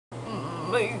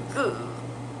my god.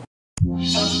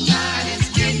 Somebody's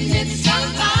getting it,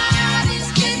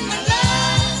 somebody's getting my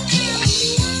love.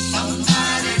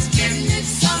 Somebody's getting it,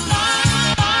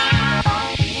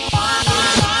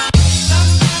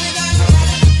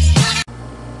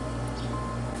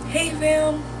 Hey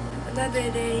fam,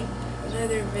 another day,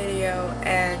 another video,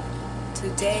 and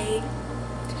today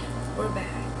we're back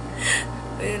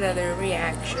with another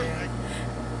reaction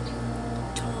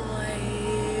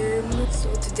time.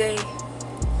 So today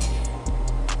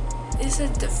is a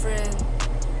different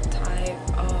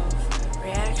type of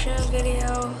reaction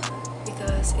video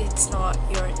because it's not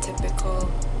your typical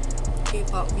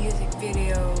K-pop music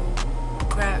video,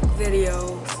 crack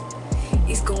videos.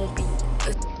 It's gonna be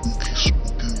a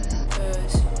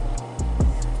because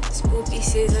spooky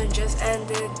season just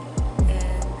ended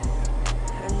and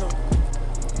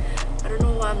I don't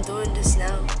know why I'm doing this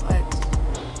now, but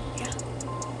yeah.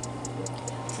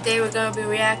 Today we're gonna be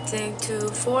reacting to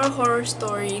 4 horror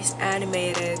stories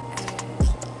animated, and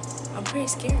I'm pretty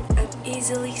scared. I'm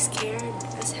easily scared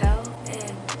as hell,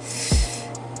 and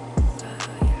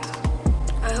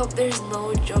yeah. I hope there's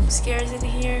no jump scares in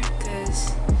here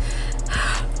because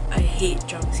I hate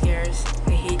jump scares.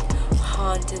 I hate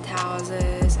haunted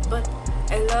houses, but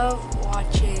I love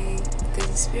watching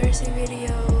conspiracy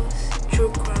videos,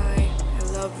 true crime. I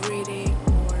love reading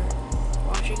or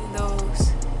watching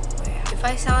those. But yeah. If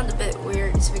I sound a bit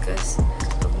weird, it's because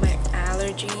of my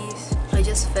allergies. I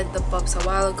just fed the pups a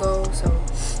while ago, so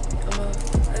I'm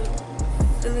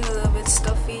feeling a little bit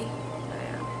stuffy. But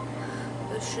yeah.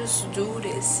 Let's just do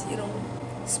this, you know,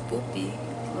 spoopy.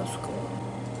 Let's go.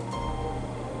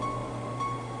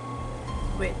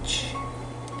 Which?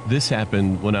 This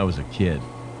happened when I was a kid.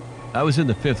 I was in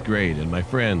the 5th grade and my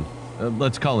friend,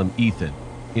 let's call him Ethan,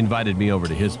 invited me over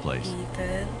to his place.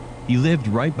 Ethan? He lived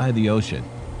right by the ocean,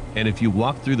 and if you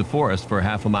walked through the forest for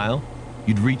half a mile,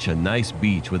 you'd reach a nice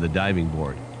beach with a diving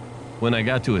board. When I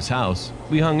got to his house,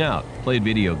 we hung out, played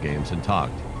video games, and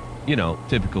talked. You know,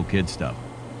 typical kid stuff.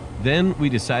 Then we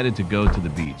decided to go to the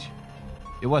beach.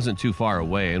 It wasn't too far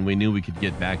away and we knew we could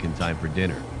get back in time for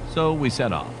dinner, so we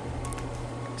set off.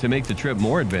 To make the trip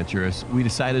more adventurous, we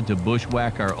decided to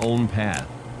bushwhack our own path.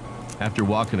 After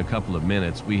walking a couple of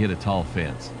minutes, we hit a tall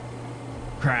fence.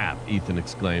 "Crap," Ethan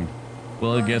exclaimed.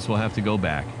 "Well, I guess we'll have to go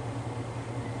back."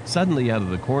 Suddenly, out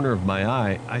of the corner of my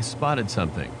eye, I spotted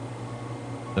something.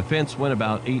 The fence went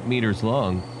about 8 meters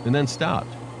long and then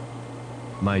stopped.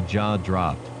 My jaw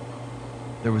dropped.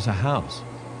 There was a house.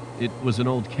 It was an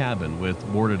old cabin with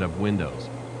boarded up windows.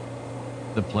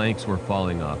 The planks were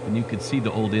falling off, and you could see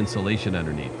the old insulation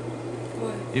underneath.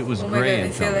 What? It was Oh my gray God, in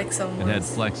I feel color like and had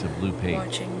flecks of blue paint.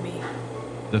 watching me.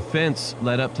 The fence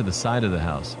led up to the side of the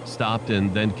house, stopped,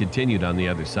 and then continued on the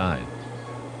other side.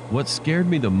 What scared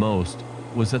me the most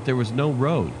was that there was no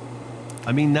road.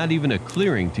 I mean, not even a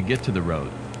clearing to get to the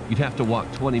road. You'd have to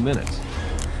walk 20 minutes.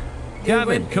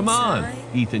 "Gavin, come on!"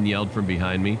 Ethan yelled from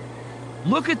behind me.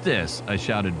 "Look at this!" I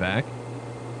shouted back.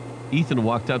 Ethan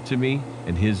walked up to me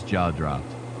and his jaw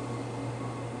dropped.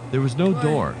 There was no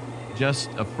door, just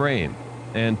a frame,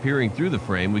 and peering through the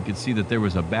frame we could see that there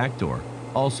was a back door,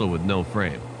 also with no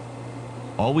frame.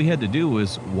 All we had to do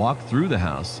was walk through the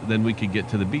house, then we could get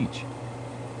to the beach.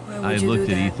 I looked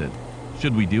at Ethan.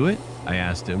 "Should we do it?" I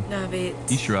asked him. Nah, babe.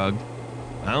 He shrugged.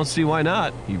 "I don't see why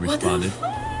not," he responded.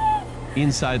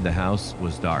 Inside the house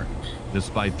was dark,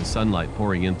 despite the sunlight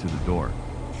pouring in through the door.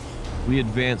 We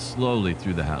advanced slowly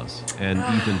through the house, and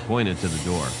Ethan pointed to the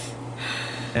door.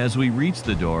 As we reached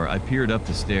the door, I peered up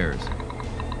the stairs.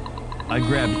 I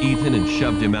grabbed Ethan and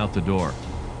shoved him out the door.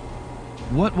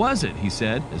 "What was it?" he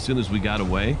said as soon as we got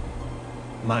away.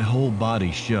 My whole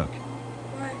body shook.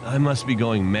 I must be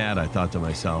going mad, I thought to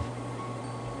myself.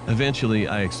 Eventually,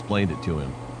 I explained it to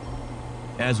him.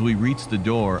 As we reached the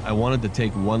door, I wanted to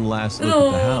take one last look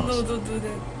at the house. No, don't do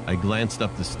that. I glanced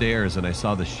up the stairs and I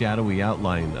saw the shadowy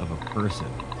outline of a person.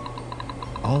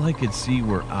 All I could see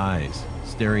were eyes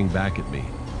staring back at me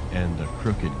and a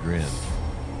crooked grin.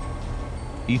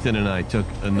 Ethan and I took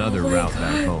another route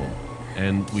back home,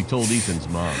 and we told Ethan's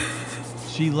mom.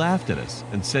 She laughed at us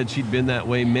and said she'd been that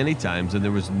way many times and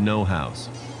there was no house.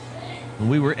 And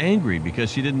we were angry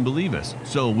because she didn't believe us,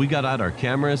 so we got out our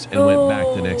cameras and went back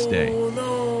the next day.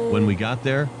 No. When we got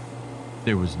there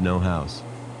was no house.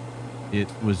 It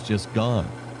was just gone.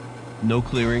 No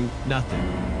clearing, nothing.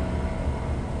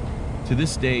 To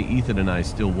this day, Ethan and I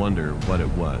still wonder what it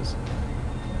was.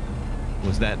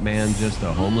 Was that man just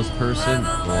a homeless person,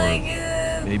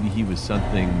 or maybe he was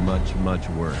something much, much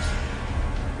worse?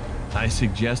 I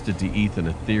suggested to Ethan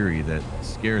a theory that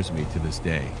scares me to this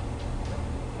day.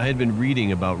 I had been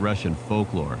reading about Russian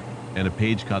folklore, and a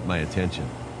page caught my attention.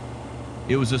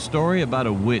 It was a story about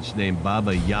a witch named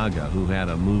Baba Yaga who had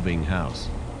a moving house.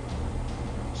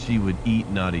 She would eat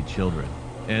naughty children,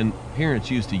 and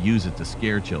parents used to use it to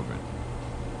scare children.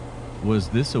 Was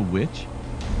this a witch?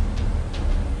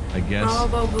 I guess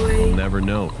Probably. we'll never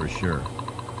know for sure.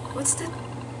 What's that?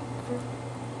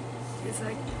 It's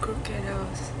like crooked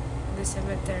house in the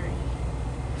cemetery.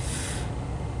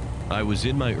 I was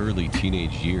in my early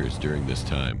teenage years during this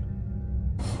time.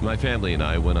 My family and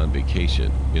I went on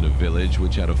vacation in a village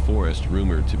which had a forest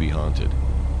rumored to be haunted.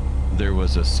 There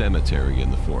was a cemetery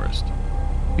in the forest.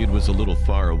 It was a little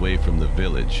far away from the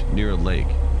village, near a lake.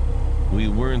 We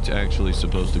weren't actually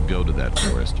supposed to go to that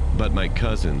forest, but my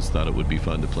cousins thought it would be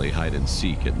fun to play hide and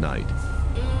seek at night.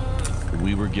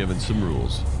 We were given some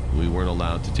rules. We weren't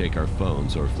allowed to take our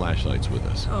phones or flashlights with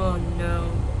us. Oh no.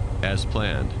 As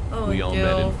planned, Oh, we all no.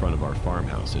 met in front of our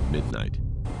farmhouse at midnight.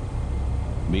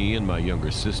 Me and my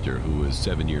younger sister, who was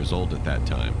 7 years old at that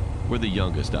time, were the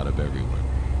youngest out of everyone.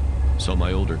 So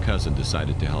my older cousin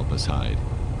decided to help us hide.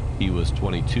 He was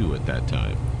 22 at that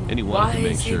time, and he wanted Why to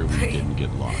make is he sure we playing didn't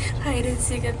get lost. Hide and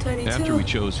seek at 22. After we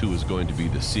chose who was going to be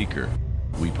the seeker,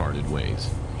 we parted ways,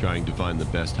 trying to find the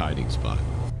best hiding spot.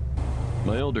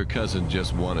 My older cousin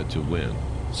just wanted to win,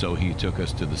 so he took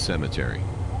us to the cemetery.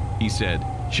 He said,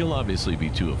 "She'll obviously be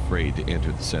too afraid to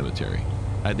enter the cemetery.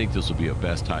 I think this will be a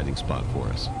best hiding spot for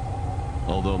us."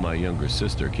 Although my younger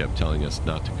sister kept telling us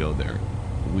not to go there,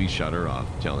 we shut her off,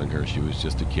 telling her she was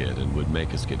just a kid and would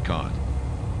make us get caught.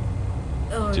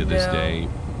 Oh, To this no. day,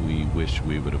 we wish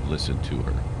we would have listened to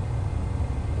her.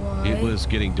 Why? It was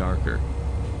getting darker.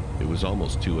 It was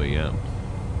almost 2 a.m.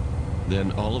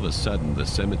 Then all of a sudden, the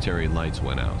cemetery lights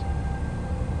went out.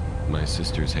 My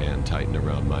sister's hand tightened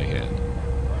around my hand.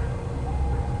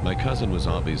 My cousin was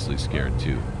obviously scared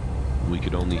too. We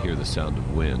could only hear the sound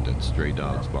of wind and stray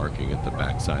dogs barking at the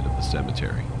backside of the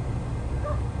cemetery.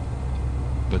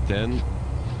 But then,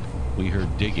 we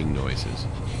heard digging noises.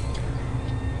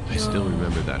 I still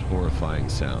remember that horrifying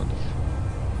sound.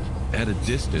 At a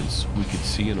distance, we could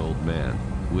see an old man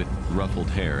with ruffled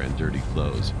hair and dirty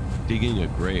clothes, digging a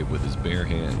grave with his bare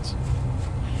hands.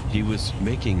 He was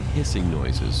making hissing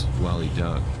noises while he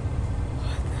dug.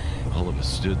 All of us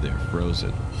stood there,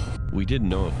 frozen. We didn't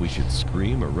know if we should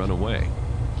scream or run away.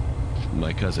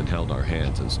 My cousin held our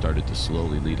hands and started to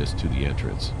slowly lead us to the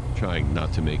entrance, trying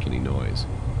not to make any noise.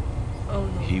 Oh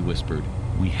no. He whispered,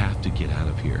 "We have to get out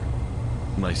of here."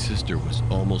 My sister was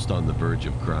almost on the verge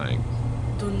of crying.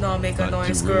 Do not make a But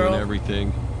noise, to ruin girl.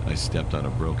 everything, I stepped on a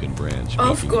broken branch.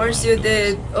 Of making course loud you noise.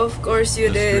 did. Of course you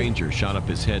The did. stranger shot up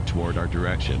his head toward our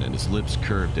direction, and his lips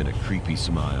curved in a creepy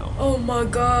smile. Oh my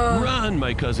god. "Run!"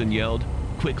 my cousin yelled,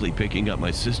 quickly picking up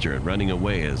my sister and running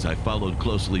away as I followed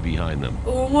closely behind them.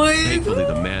 Oh my Thankfully,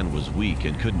 god. the man was weak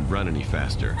and couldn't run any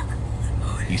faster.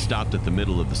 He stopped at the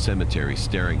middle of the cemetery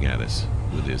staring at us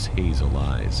with his hazel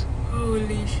eyes.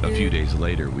 Holy shit. A few days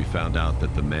later, we found out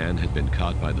that the man had been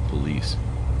caught by the police.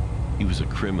 He was a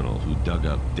criminal who dug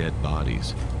up dead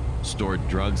bodies, stored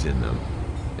drugs in them,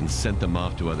 and sent them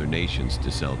off to other nations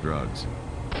to sell drugs.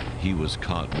 He was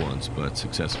caught once, but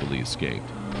successfully escaped.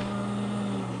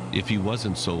 If he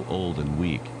wasn't so old and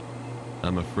weak,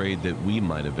 I'm afraid that we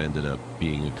might have ended up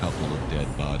being a couple of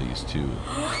dead bodies too.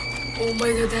 Oh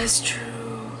my god, that's true.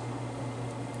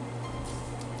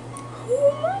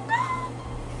 Oh my god.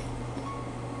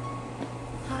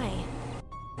 Hi,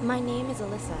 my name is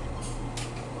Alyssa,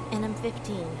 and I'm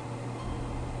 15.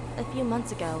 A few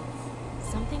months ago,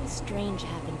 something strange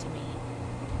happened to me.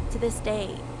 To this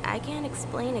day, I can't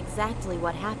explain exactly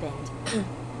what happened.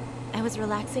 I was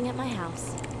relaxing at my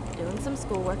house, doing some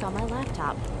schoolwork on my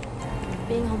laptop.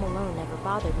 Being home alone never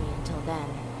bothered me until then.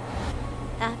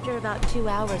 After about 2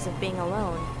 hours of being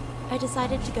alone, I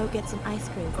decided to go get some ice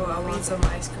cream Oh, from the I want freezer.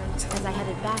 some ice cream too. As I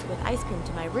headed back with ice cream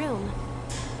to my room,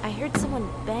 I heard someone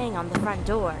bang on the front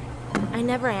door. I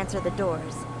never answer the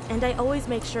doors, and I always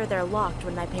make sure they're locked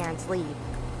when my parents leave.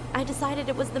 I decided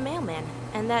it was the mailman,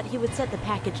 and that he would set the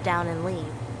package down and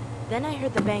leave. Then I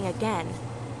heard the bang again,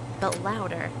 but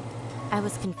louder. I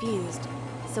was confused,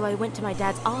 so I went to my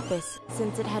dad's office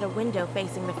since it had a window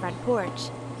facing the front porch.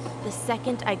 The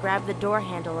second I grabbed the door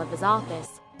handle of his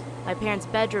office, my parents'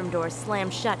 bedroom door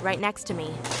slammed shut right next to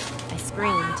me. I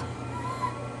screamed.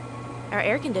 Our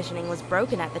air conditioning was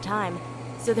broken at the time,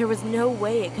 so there was no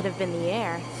way it could have been the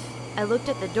air. I looked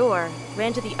at the door,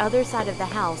 ran to the other side of the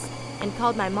house, and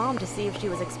called my mom to see if she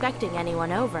was expecting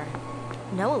anyone over.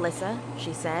 "No, Alyssa,"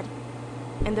 she said.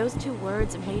 And those 2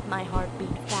 words made my heart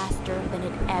beat faster than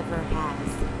it ever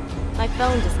has. My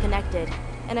phone disconnected,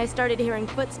 and I started hearing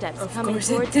footsteps Of coming course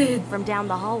it towards me did. from down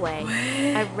the hallway.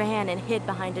 I ran and hid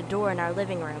behind a door in our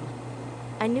living room.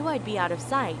 I knew I'd be out of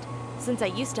sight, since I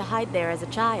used to hide there as a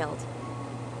child.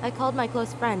 I called my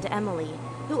close friend Emily,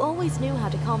 who always knew how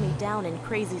to calm me down in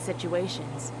crazy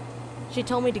situations. She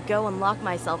told me to go and lock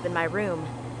myself in my room.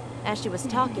 As she was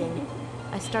talking,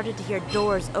 I started to hear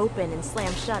doors open and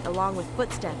slam shut along with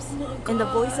footsteps, and the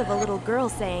voice of a little girl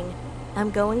saying,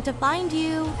 "I'm going to find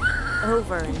you,"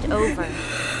 over and over.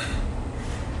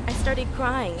 I started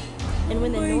crying, and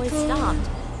when the noise stopped,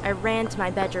 I ran to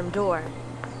my bedroom door.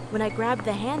 When I grabbed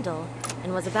the handle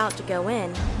and was about to go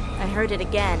in, I heard it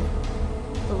again.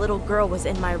 The little girl was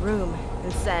in my room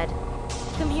and said,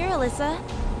 "Come here, Alyssa.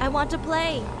 I want to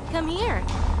play. Come here."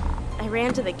 I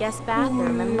ran to the guest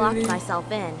bathroom and locked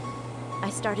myself in. I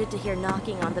started to hear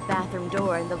knocking on the bathroom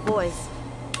door and the voice,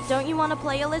 "Don't you want to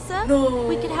play, Alyssa? No.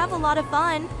 We could have a lot of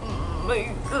fun." Oh my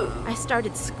god. I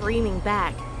started screaming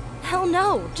back, "Hell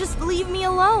no, just leave me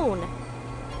alone."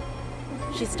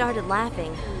 She started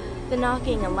laughing. The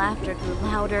knocking and laughter grew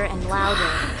louder and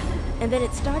louder, and then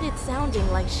it started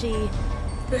sounding like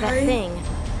that thing,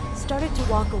 started to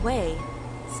walk away,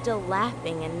 still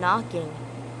laughing and knocking.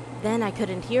 Then I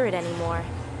couldn't hear it anymore.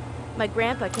 My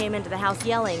grandpa came into the house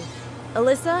yelling,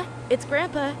 "Alyssa, it's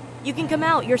Grandpa. You can come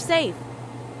out, you're safe."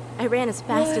 I ran as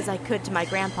fast as I could to my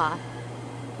grandpa.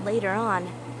 Later on,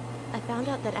 I found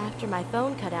out that after my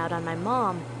phone cut out on my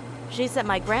mom, she sent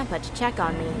my grandpa to check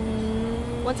on me.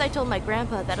 Once I told my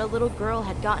grandpa that a little girl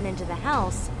had gotten into the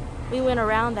house, we went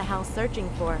around the house searching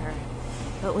for her,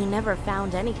 but we never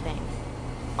found anything.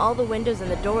 All the windows and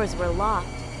the doors were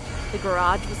locked. The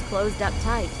garage was closed up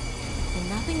tight, and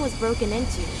nothing was broken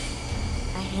into.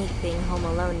 I hate being home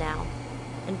alone now,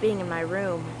 and being in my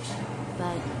room,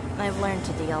 but I've learned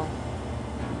to deal.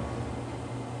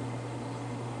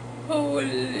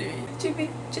 Holy. Jimmy,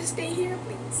 just stay here,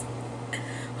 please.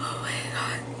 Oh my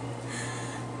god.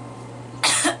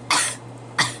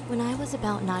 When I was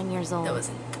about 9 years old, That was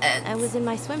intense. I was in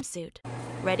my swimsuit,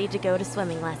 ready to go to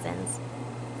swimming lessons.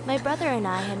 My brother and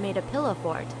I had made a pillow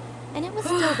fort, and it was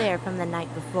still there from the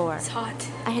night before. It's hot.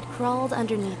 I had crawled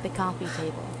underneath the coffee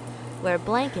table, where a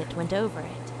blanket went over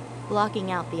it,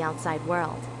 blocking out the outside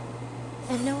world.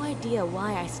 I had no idea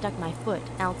why I stuck my foot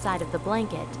outside of the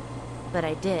blanket, but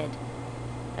I did.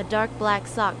 A dark black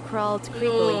sock crawled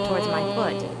creepily towards my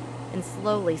foot and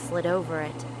slowly slid over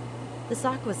it. The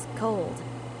sock was cold,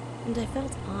 and I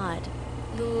felt odd.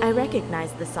 No. I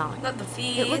recognized the sock. Not the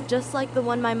feet. It looked just like the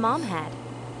one my mom had.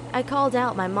 I called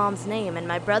out my mom's name and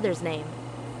my brother's name,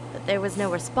 but there was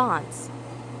no response,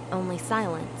 only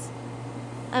silence.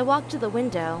 I walked to the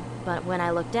window, but when I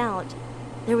looked out,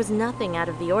 there was nothing out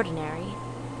of the ordinary.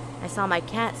 I saw my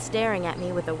cat staring at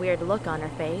me with a weird look on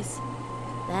her face.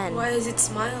 Then, Why is it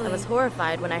smiling? I was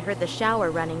horrified when I heard the shower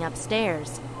running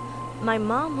upstairs. My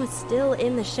mom was still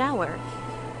in the shower,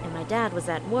 and my dad was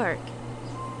at work.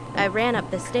 I ran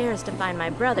up the stairs to find my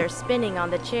brother spinning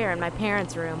on the chair in my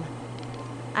parents' room.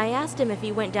 I asked him if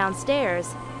he went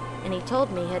downstairs, and he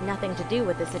told me it had nothing to do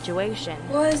with the situation.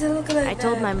 Why is it looking like I that?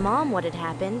 told my mom what had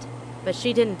happened, but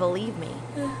she didn't believe me.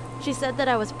 She said that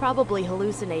I was probably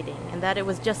hallucinating and that it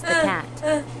was just the cat.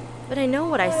 But I know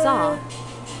what I saw,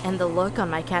 and the look on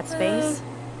my cat's face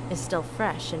is still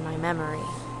fresh in my memory.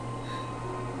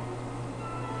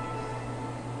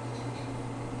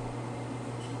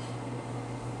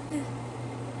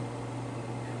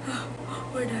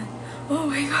 We're done. Oh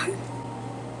my god.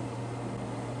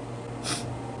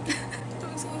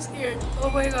 I'm so scared. Oh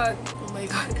my god. Oh my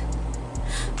god.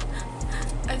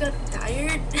 I got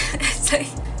tired.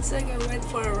 it's like I went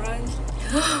for a run.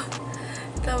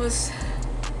 That was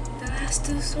the last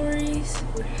two stories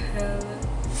were hell.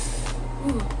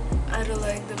 Ooh, I don't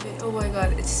like the bit. Oh my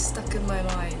god, it's stuck in my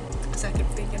mind because I keep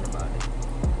thinking about it.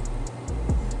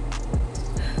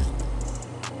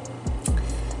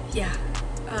 Yeah.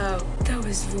 That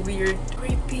was weird,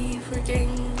 creepy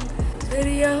freaking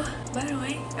video. By the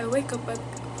way, I wake up at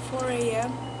 4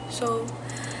 a.m. so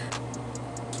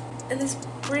and it's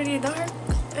pretty dark,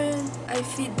 and I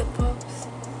feed the pups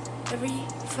every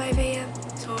 5 a.m.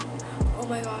 So, oh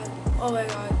my god, oh my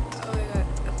god, oh my god,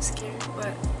 I'm scared.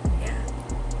 But yeah,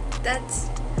 that's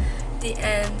the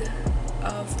end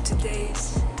of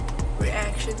today's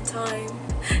reaction time.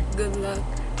 Good luck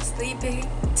sleeping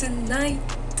tonight.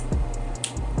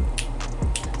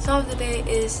 Song of the day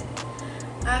is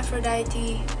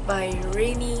Aphrodite by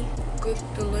RINI. Click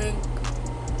the link,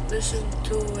 listen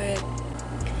to it,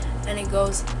 and it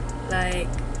goes like,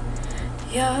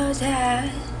 your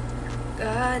dad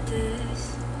got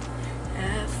this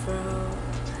Aphrodite,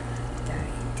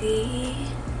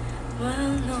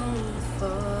 well known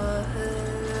for her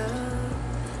love,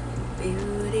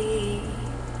 beauty,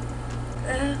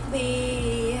 left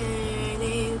me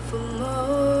yearning for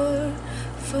more,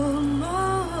 for more.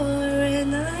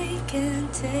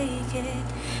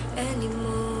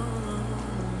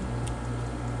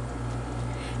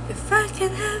 if I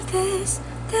can have this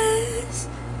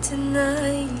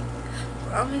tonight.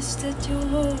 Promise that you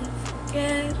won't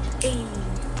forget. Ayy,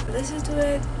 listen to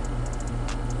it.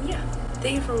 Yeah,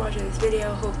 thank you for watching this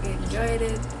video. Hope you enjoyed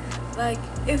it. Like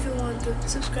if you want to,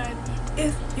 subscribe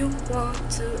if you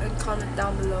want to, and comment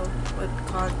down below what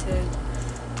content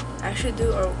I should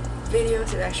do or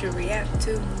videos that I should react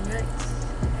to next.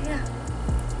 Yeah,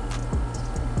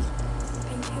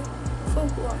 thank you for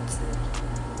watching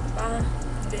my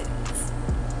vids.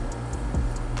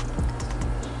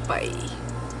 Bye.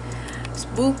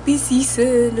 Spooky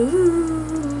season.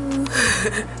 Ooh.